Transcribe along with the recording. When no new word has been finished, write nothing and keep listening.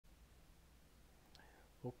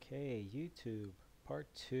Okay, YouTube, part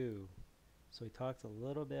two. So we talked a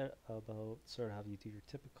little bit about sort of how you do your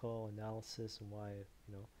typical analysis and why,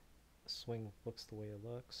 a swing looks the way it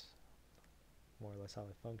looks, more or less how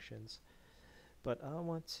it functions. But I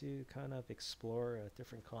want to kind of explore a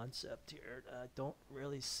different concept here that I don't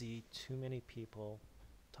really see too many people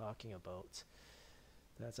talking about.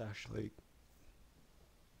 That's actually,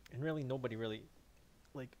 and really nobody really,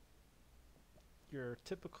 like your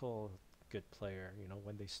typical good player,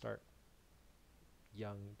 when they start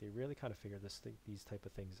young, they really kind of figure these type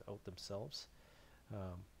of things out themselves.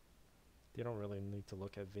 Um, they don't really need to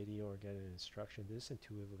look at video or get an instruction. They just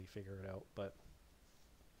intuitively figure it out. But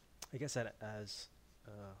I guess that as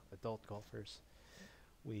adult golfers,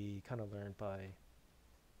 we kind of learn by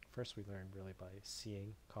first we learn really by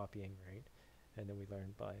seeing, copying, right, and then we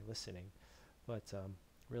learn by listening. But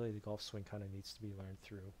really, the golf swing kind of needs to be learned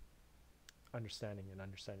through understanding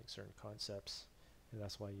certain concepts, and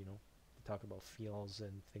that's why they talk about feels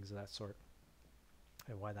and things of that sort,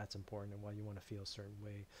 and why that's important and why you want to feel a certain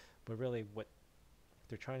way. But really, what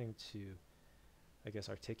they're trying to, I guess,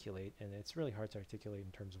 articulate, and it's really hard to articulate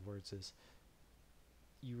in terms of words, is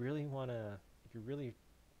you really want to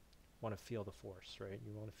feel the force, right?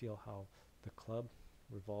 You want to feel how the club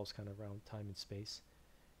revolves kind of around time and space,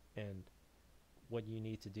 and what you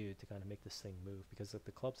need to do to kind of make this thing move, because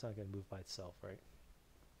the club's not going to move by itself, right?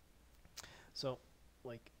 So,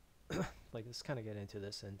 like, let's kind of get into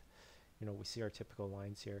this, and we see our typical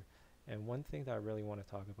lines here. And one thing that I really want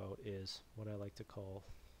to talk about is what I like to call,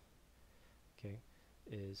 okay,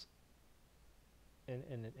 is, and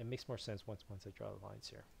it makes more sense once I draw the lines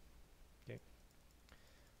here. Okay,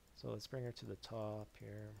 so let's bring her to the top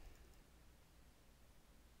here.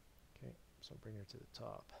 Okay, so bring her to the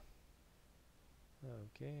top.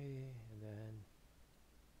 Okay, and then,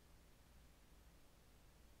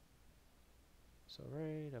 so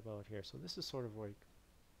right about here. So this is sort of like,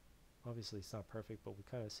 obviously it's not perfect, but we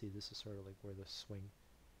kind of see this is sort of like where the swing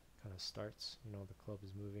kind of starts. The club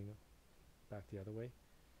is moving back the other way.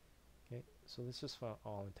 Okay, so this is for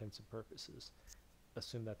all intents and purposes.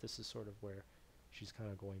 Assume that this is sort of where she's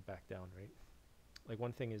kind of going back down, right? Like,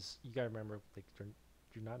 one thing is, you gotta remember, like,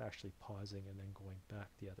 you're not actually pausing and then going back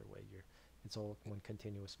the other way. It's all one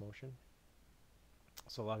continuous motion.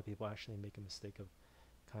 So a lot of people actually make a mistake of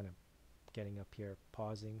kind of getting up here,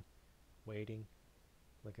 pausing, waiting,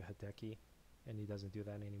 like a Hideki, and he doesn't do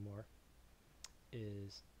that anymore.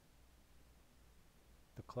 Is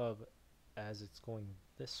the club, as it's going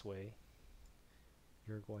this way,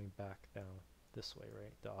 you're going back down this way,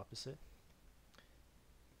 right? The opposite.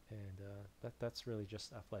 And that's really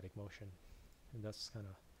just athletic motion, and that's kind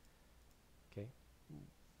of okay.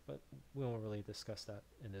 But we won't really discuss that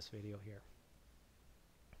in this video here.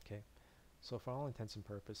 Okay, so for all intents and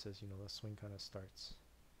purposes, the swing kind of starts,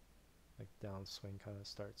 like downswing kind of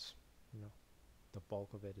starts, the bulk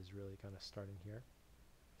of it is really kind of starting here.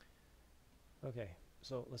 Okay,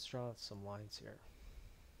 so let's draw some lines here.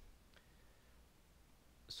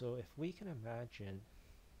 So if we can imagine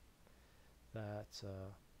that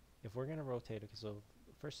if we're going to rotate, okay, so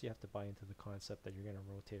first you have to buy into the concept that you're going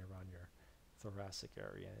to rotate around your thoracic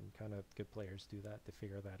area, and kind of good players do that to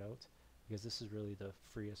figure that out, because this is really the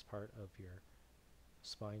freest part of your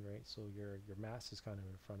spine, right? So your mass is kind of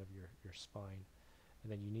in front of your spine,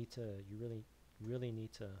 and then you really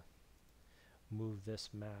need to move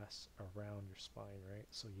this mass around your spine, right?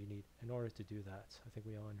 So in order to do that, I think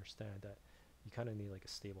we all understand that you kind of need like a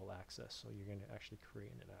stable axis. So you're going to actually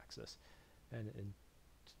create an axis,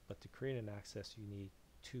 but to create an axis, you need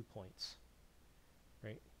 2 points,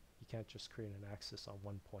 right? You can't just create an axis on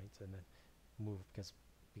 1 point and then move, because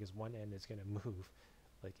one end is going to move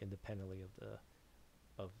like independently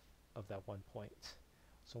of of that 1 point.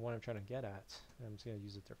 So what I'm trying to get at, and I'm just going to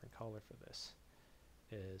use a different color for this,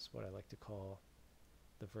 is what I like to call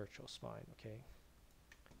the virtual spine, okay?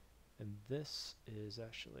 And this is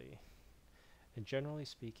actually, and generally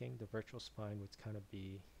speaking, the virtual spine would kind of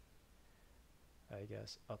be, I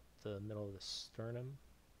guess, up the middle of the sternum,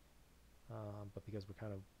 but because we're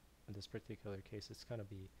kind of, in this particular case, it's going to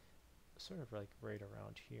be sort of like right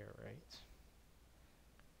around here, right?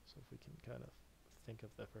 So if we can kind of think of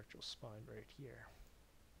the virtual spine right here,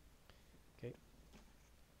 okay?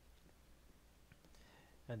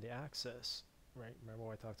 And the axis, right? Remember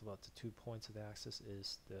what I talked about, the 2 points of the axis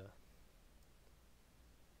is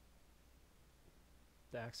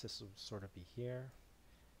the axis will sort of be here,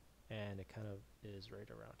 and it kind of is right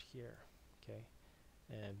around here, okay?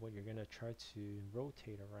 And what you're going to try to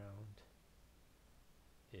rotate around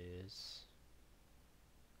is,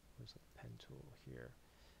 where's the pen tool here,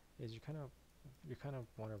 is you kind of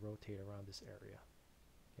want to rotate around this area,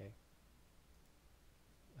 Okay,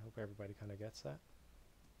 I hope everybody kind of gets that.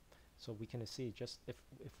 So we can see, just if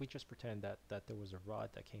we just pretend that there was a rod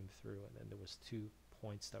that came through and then there was 2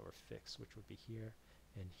 points that were fixed, which would be here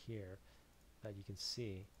and here, that you can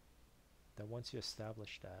see that once you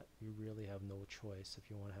establish that, you really have no choice if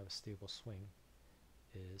you want to have a stable swing,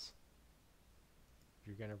 is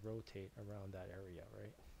you're going to rotate around that area,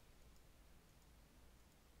 right?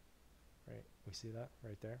 Right, we see that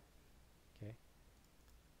right there. Okay,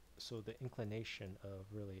 so the inclination of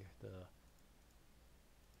really the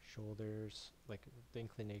shoulders, like the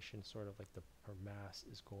inclination, sort of like her mass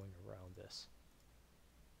is going around this.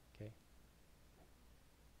 Okay,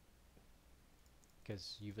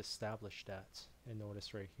 because you've established that, and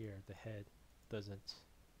notice right here the head doesn't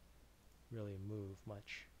really move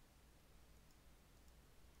much,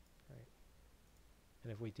 right?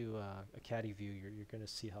 And if we do a caddy view, you're going to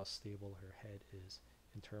see how stable her head is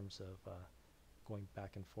in terms of going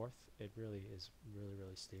back and forth. It really is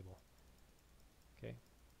really stable. Okay,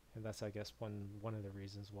 and that's, I guess, one of the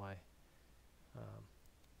reasons why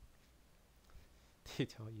they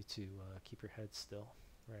tell you to keep your head still,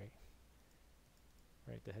 right?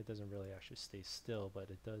 Right, the head doesn't really actually stay still, but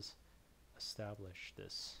it does establish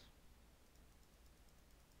this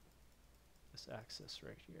axis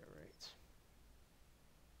right here, right?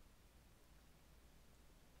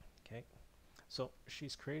 Okay, so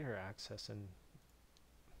she's created her axis, and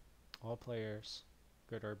all players,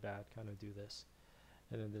 good or bad, kind of do this.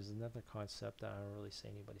 And then there's another concept that I don't really see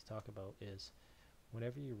anybody talk about, is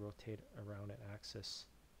whenever you rotate around an axis,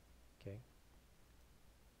 okay,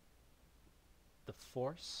 the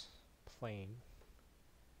force plane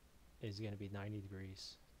is going to be 90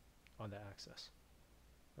 degrees on the axis,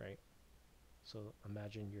 right? So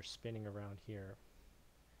imagine you're spinning around here.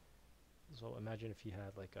 So imagine if you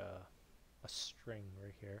had like a string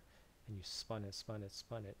right here, and you spun it,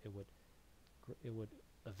 it would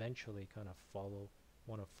eventually kind of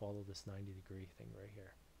want to follow this 90-degree thing right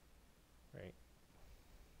here, right?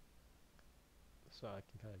 So I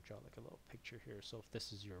can kind of draw like a little picture here. So if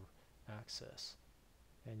this is your axis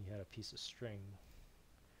and you had a piece of string,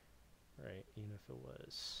 right, even if it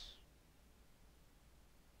was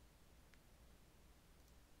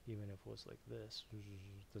like this,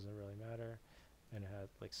 doesn't really matter, and it had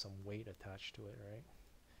like some weight attached to it, right?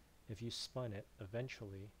 If you spun it,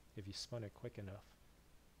 eventually, if you spun it quick enough,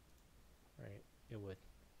 right, it would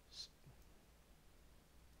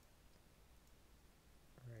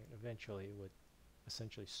eventually it would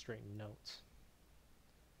essentially straighten out,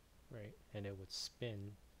 right? And it would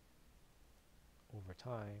spin over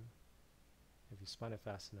time. If you spun it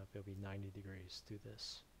fast enough, it'll be 90 degrees to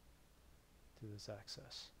this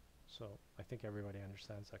axis. So I think everybody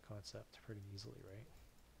understands that concept pretty easily, right?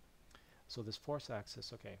 So this force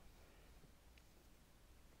axis, okay.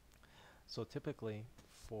 So typically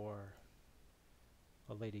for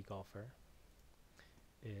a lady golfer,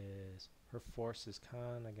 is her force is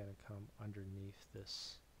kind of going to come underneath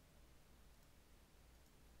this.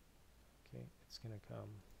 Okay, it's going to come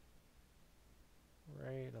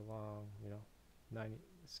right along, 90.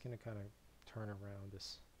 It's going to kind of turn around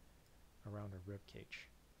around her rib cage,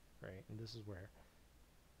 right? And this is where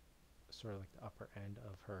sort of like the upper end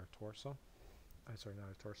of her torso. I'm sorry, not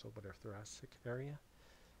her torso, but her thoracic area,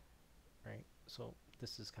 right? So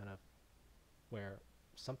this is kind of where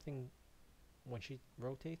something, when she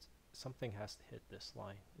rotates, something has to hit this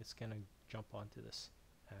line. It's going to jump onto this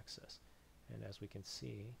axis. And as we can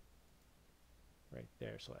see right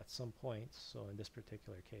there, so at some point, so in this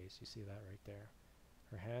particular case, you see that right there,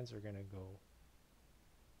 her hands are going to go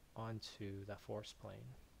onto that force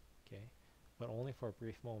plane, okay, but only for a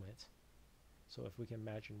brief moment. So if we can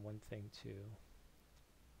imagine one thing too,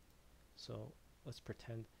 so let's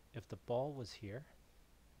pretend if the ball was here,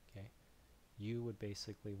 okay, you would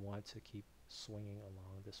basically want to keep swinging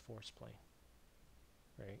along this force plane,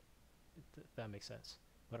 right? That makes sense.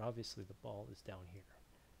 But obviously the ball is down here,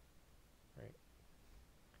 right?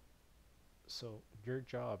 So your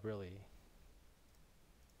job really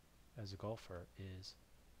as a golfer is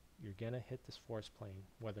you're going to hit this force plane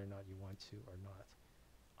whether or not you want to or not.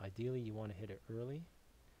 Ideally you want to hit it early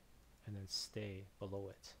and then stay below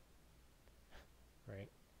it, right?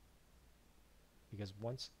 Because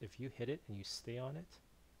if you hit it and you stay on it,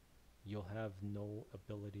 you'll have no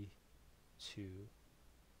ability to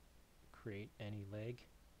create any leg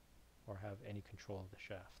or have any control of the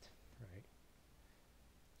shaft, right?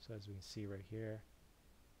 So as we can see right here,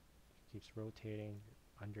 she keeps rotating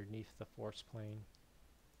underneath the force plane,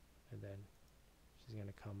 and then she's going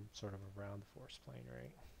to come sort of around the force plane,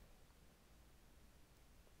 right?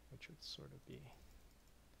 Which would sort of be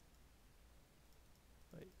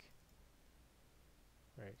like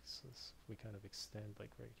right? So if we kind of extend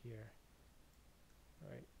like right here,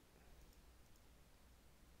 right?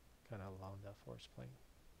 Kind of along that force plane.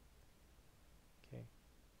 Okay,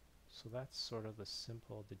 so that's sort of the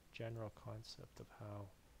general concept of how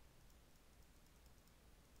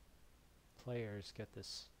players get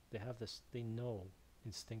this. They have this, they know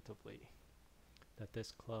instinctively that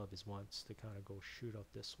this club is wants to kind of go shoot out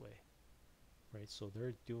this way, right? So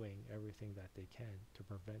they're doing everything that they can to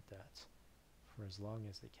prevent that for as long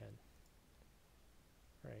as they can,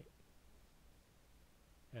 right?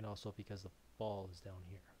 And also because the ball is down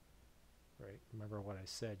here, right? Remember what I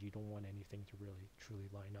said, you don't want anything to really truly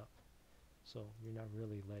line up. So you're not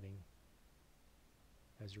really letting,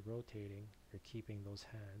 as you're rotating, you're keeping those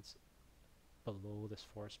hands below this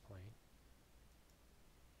force plane.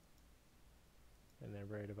 And then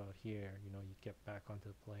right about here, you know, you get back onto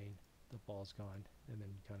the plane, the ball's gone, and then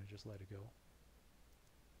you kind of just let it go,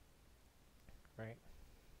 right?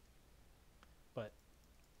 But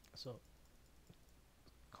so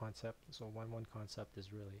one concept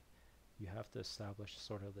is really you have to establish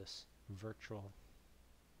sort of this virtual,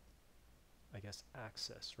 I guess,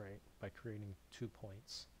 access, right, by creating 2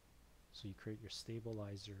 points. So you create your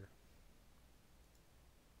stabilizer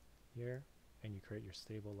here, and you create your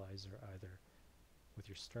stabilizer either with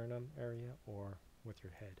your sternum area or with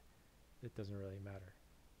your head. It doesn't really matter.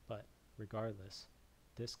 But regardless,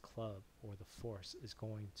 this club or the force is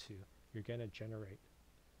going to, you're going to generate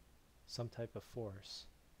some type of force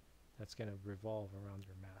that's going to revolve around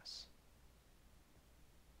your mass,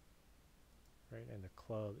 right? And the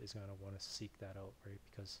club is going to want to seek that out, right?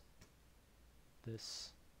 Because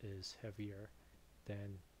this is heavier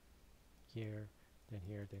than here, than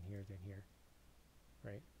here, than here, than here,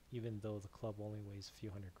 right? Even though the club only weighs a few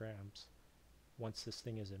hundred grams, once this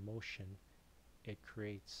thing is in motion, it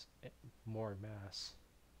creates more mass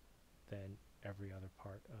than every other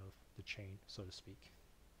part of the chain, so to speak.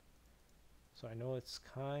 So I know it's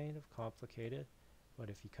kind of complicated, but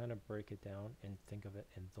if you kind of break it down and think of it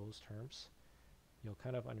in those terms, you'll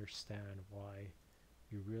kind of understand why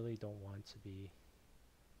you really don't want to be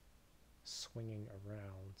swinging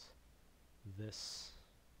around this,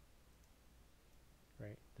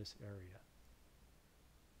 right, this area.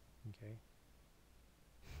 Okay,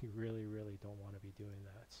 you really don't want to be doing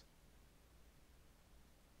that.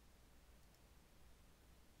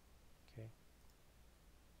 Okay,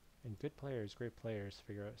 and good players, great players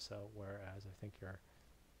figure this out, whereas I think your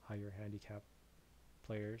higher handicap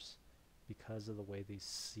players, because of the way they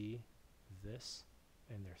see this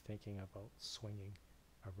and they're thinking about swinging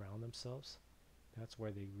around themselves, that's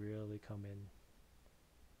where they really come in.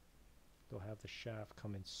 They'll have the shaft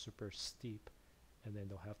come in super steep, and then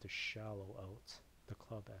they'll have to shallow out the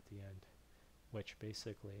club at the end, which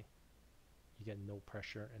basically you get no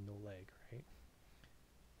pressure and no leg, right?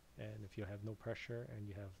 And if you have no pressure and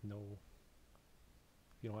you don't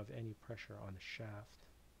have any pressure on the shaft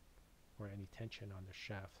or any tension on the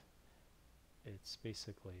shaft, it's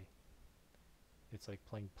basically, it's like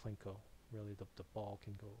playing plinko. Really, the ball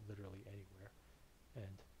can go literally anywhere.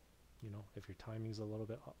 And you know, if your timing's a little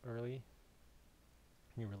bit early,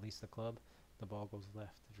 you release the club, the ball goes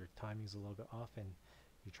left. If your timing's a little bit off and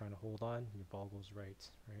you're trying to hold on, your ball goes right,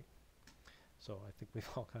 right? So I think we've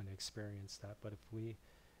all kind of experienced that. But if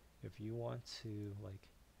you want to, like,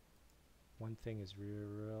 one thing is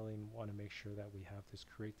really want to make sure that we have this,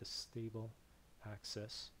 create this stable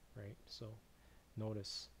axis, right? So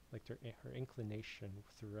notice, like, her inclination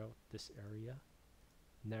throughout this area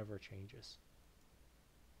never changes,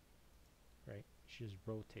 right? She just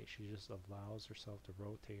rotates. She just allows herself to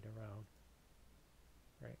rotate around,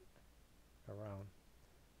 right? Around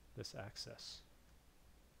this axis,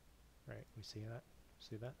 right? We see that?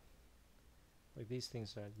 See that? Like, these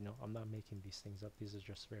things that, you know, I'm not making these things up. These are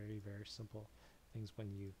just very simple things.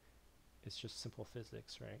 It's just simple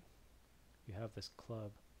physics, right? You have this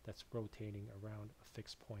club that's rotating around a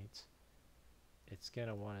fixed point. It's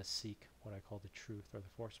gonna want to seek what I call the truth or the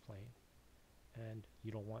force plane, and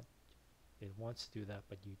you don't want it wants to do that,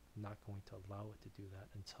 but you're not going to allow it to do that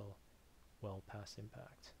until well past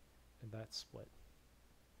impact. And that's what,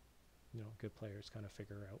 you know, good players kind of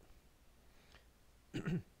figure out.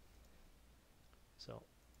 So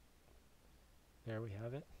there we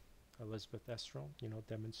have it. Elizabeth Esterl, you know,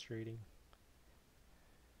 demonstrating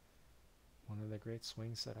one of the great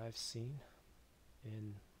swings that I've seen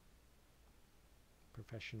in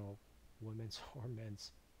professional women's or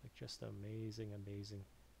men's. Like, just amazing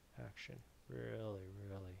action. Really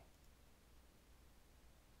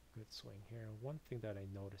good swing here. One thing that I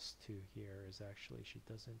noticed too here is actually she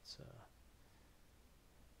doesn't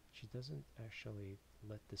actually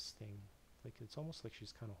let this thing Like it's almost like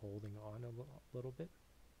she's kind of holding on a little bit.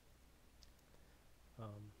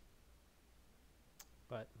 Um,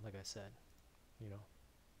 but like I said, you know,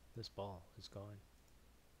 this ball is gone.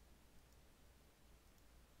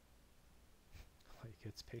 Like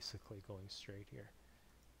it's basically going straight here.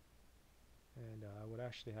 And I would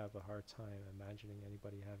actually have a hard time imagining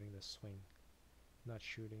anybody having this swing, not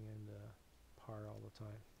shooting in the par all the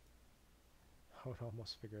time. I would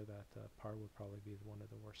almost figure that par would probably be one of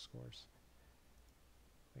the worst scores.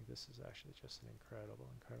 Like this is actually just an incredible,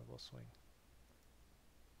 incredible swing.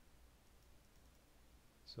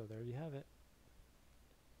 So there you have it.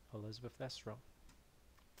 Elizabeth Esterl.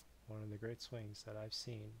 One of the great swings that I've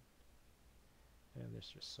seen. And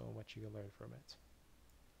there's just so much you can learn from it.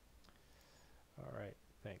 Alright,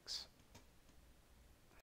 thanks.